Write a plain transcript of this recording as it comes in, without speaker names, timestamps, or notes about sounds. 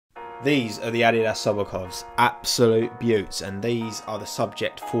These are the Adidas Sobokovs, absolute beauts, and these are the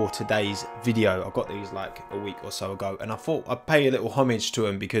subject for today's video. I got these like a week or so ago, and I thought I'd pay a little homage to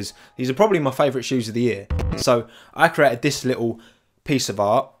them because these are probably my favourite shoes of the year. So I created this little piece of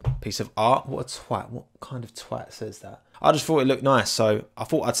art. What a twat, what kind of twat says that? I just thought it looked nice, so I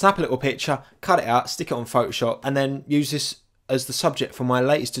thought I'd snap a little picture, cut it out, stick it on Photoshop, and then use this as the subject for my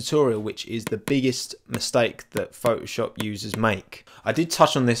latest tutorial, which is the biggest mistake that Photoshop users make. I did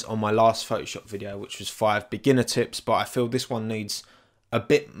touch on this on my last Photoshop video, which was 5 beginner tips, but I feel this one needs a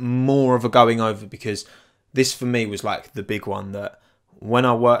bit more of a going over because this for me was like the big one that when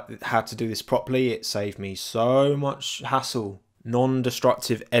I worked how to do this properly, it saved me so much hassle.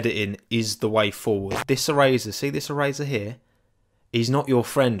 Non-destructive editing is the way forward. This eraser, see this eraser here? He's not your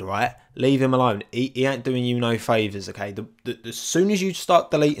friend, right? Leave him alone. He ain't doing you no favours, okay? As soon as you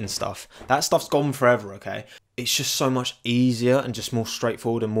start deleting stuff, that stuff's gone forever, okay? It's just so much easier and just more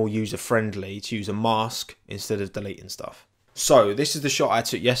straightforward and more user-friendly to use a mask instead of deleting stuff. So, this is the shot I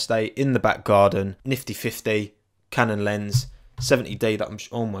took yesterday in the back garden. Nifty 50, Canon lens, 70D that I'm...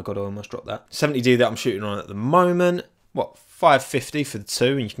 Oh my god, I almost dropped that. 70D that I'm shooting on at the moment. What, 550 for the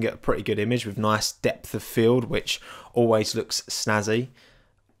two, and you can get a pretty good image with nice depth of field, which always looks snazzy.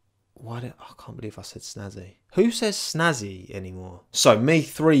 I can't believe I said snazzy. Who says snazzy anymore? So me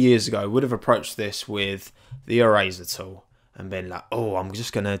 3 years ago would have approached this with the eraser tool and been like, oh, I'm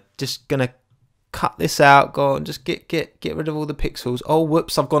just gonna cut this out, go on, just get rid of all the pixels. Oh,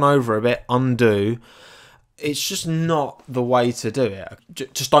 whoops, I've gone over a bit, undo. It's just not the way to do it.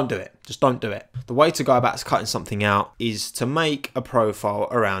 Just don't do it. Just don't do it. The way to go about cutting something out is to make a profile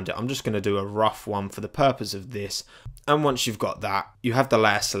around it. I'm just going to do a rough one for the purpose of this. And once you've got that, you have the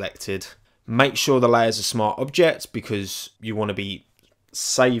layer selected. Make sure the layer is a smart object because you want to be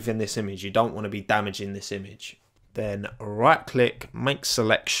saving this image. You don't want to be damaging this image. Then right click, make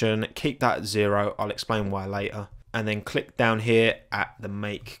selection, keep that at 0. I'll explain why later. And then click down here at the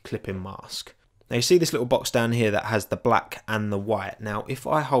make clipping mask. Now you see this little box down here that has the black and the white. Now if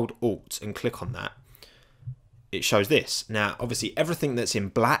I hold Alt and click on that, it shows this. Now obviously everything that's in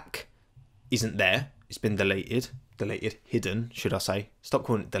black isn't there. It's been deleted, hidden should I say. Stop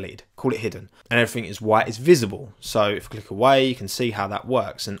calling it deleted, call it hidden. And everything is white is visible. So if I click away, you can see how that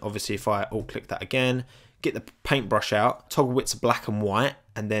works. And obviously if I Alt click that again, get the paintbrush out, toggle width to black and white.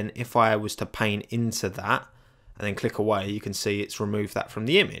 And then if I was to paint into that, and then click away, you can see it's removed that from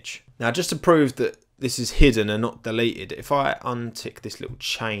the image. Now just to prove that this is hidden and not deleted, if I untick this little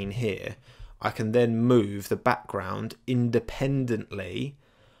chain here, I can then move the background independently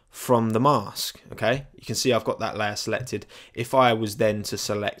from the mask, okay? You can see I've got that layer selected. If I was then to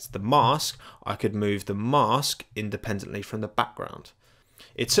select the mask, I could move the mask independently from the background.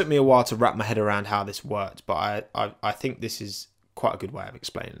 It took me a while to wrap my head around how this worked, but I think this is quite a good way of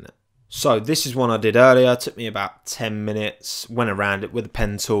explaining it. So this is one I did earlier, it took me about 10 minutes, went around it with a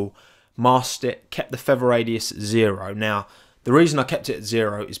pen tool, masked it, kept the feather radius at 0. Now, the reason I kept it at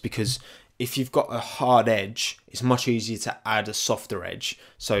 0 is because if you've got a hard edge, it's much easier to add a softer edge.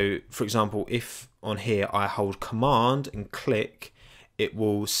 So, for example, if on here I hold Command and click, it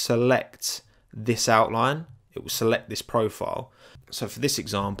will select this outline, it will select this profile. So for this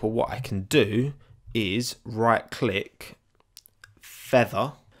example, what I can do is right-click,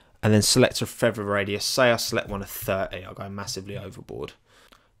 feather, and then select a feather radius. Say I select one of 30, I'll go massively overboard.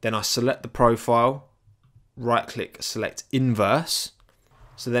 Then I select the profile, right click, select inverse.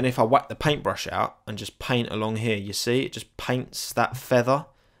 So then if I whack the paintbrush out and just paint along here, you see it just paints that feather.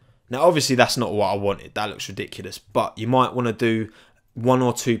 Now obviously that's not what I wanted, that looks ridiculous, but you might want to do 1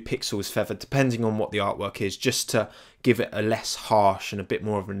 or 2 pixels feather depending on what the artwork is, just to give it a less harsh and a bit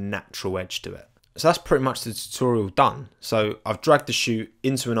more of a natural edge to it. So that's pretty much the tutorial done. So I've dragged the shoot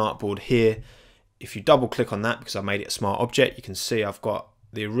into an artboard here. If you double click on that, because I made it a smart object, you can see I've got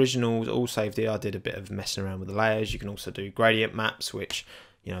the originals all saved here. I did a bit of messing around with the layers. You can also do gradient maps, which,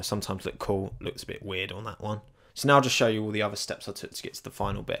 you know, sometimes look cool, looks a bit weird on that one. So now I'll just show you all the other steps I took to get to the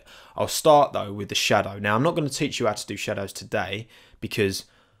final bit. I'll start though with the shadow. Now I'm not going to teach you how to do shadows today because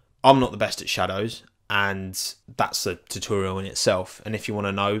I'm not the best at shadows, and that's a tutorial in itself. And if you want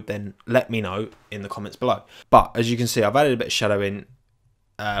to know, then let me know in the comments below. But as you can see, I've added a bit of shadow in.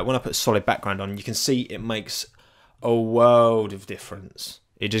 When I put a solid background on, you can see it makes a world of difference.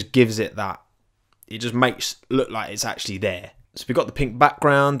 It just gives it that, it just makes it look like it's actually there. So we've got the pink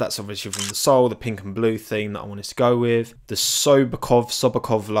background, that's obviously from the Soul, the pink and blue theme that I wanted to go with. The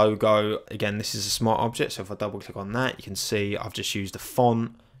Sobokov logo, again, this is a smart object, so if I double click on that, you can see I've just used a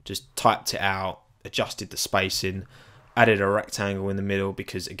font, just typed it out, adjusted the spacing, added a rectangle in the middle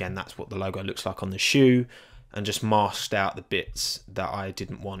because again that's what the logo looks like on the shoe, and just masked out the bits that I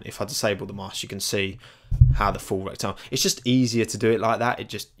didn't want. If I disable the mask, you can see how the full rectangle. It's just easier to do it like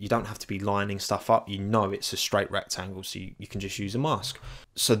that. You don't have to be lining stuff up. You know it's a straight rectangle, so you can just use a mask.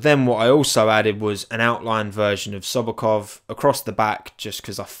 So then what I also added was an outline version of Sobokov across the back, just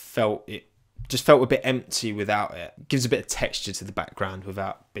because I felt it just felt a bit empty without it. It gives a bit of texture to the background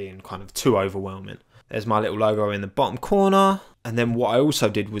without being kind of too overwhelming. There's my little logo in the bottom corner. And then what I also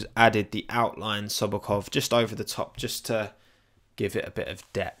did was added the outline Sobokov just over the top, just to give it a bit of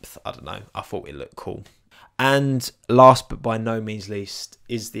depth. I don't know, I thought it looked cool. And last but by no means least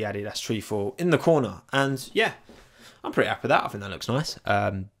is the Adidas Trefoil in the corner. And yeah, I'm pretty happy with that. I think that looks nice.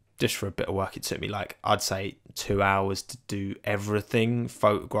 Just for a bit of work, it took me like, I'd say 2 hours to do everything,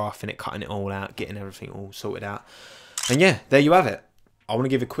 photographing it, cutting it all out, getting everything all sorted out. And yeah, there you have it. I want to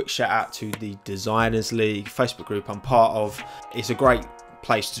give a quick shout out to the Designers League Facebook group I'm part of. It's a great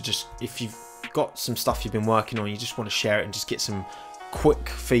place to just, if you've got some stuff you've been working on, you just want to share it and just get some quick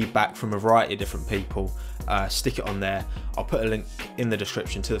feedback from a variety of different people, stick it on there. I'll put a link in the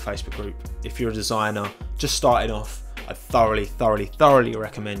description to the Facebook group. If you're a designer just starting off, I thoroughly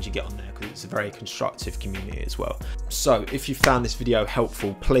recommend you get on there, because it's a very constructive community as well. So if you found this video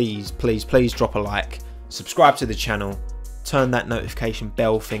helpful, please drop a like, subscribe to the channel, turn that notification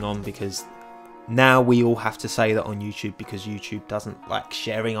bell thing on, because now we all have to say that on YouTube, because YouTube doesn't like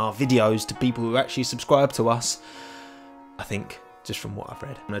sharing our videos to people who actually subscribe to us, I think, just from what I've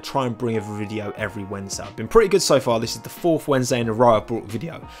read. I'm going to try and bring a video every Wednesday. I've been pretty good so far. This is the 4th Wednesday in a row I've brought a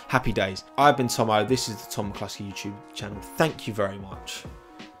video. Happy days. I've been Tomo. This is the Tom McCluskey YouTube channel. Thank you very much.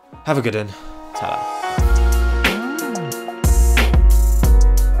 Have a good one. Ta-da.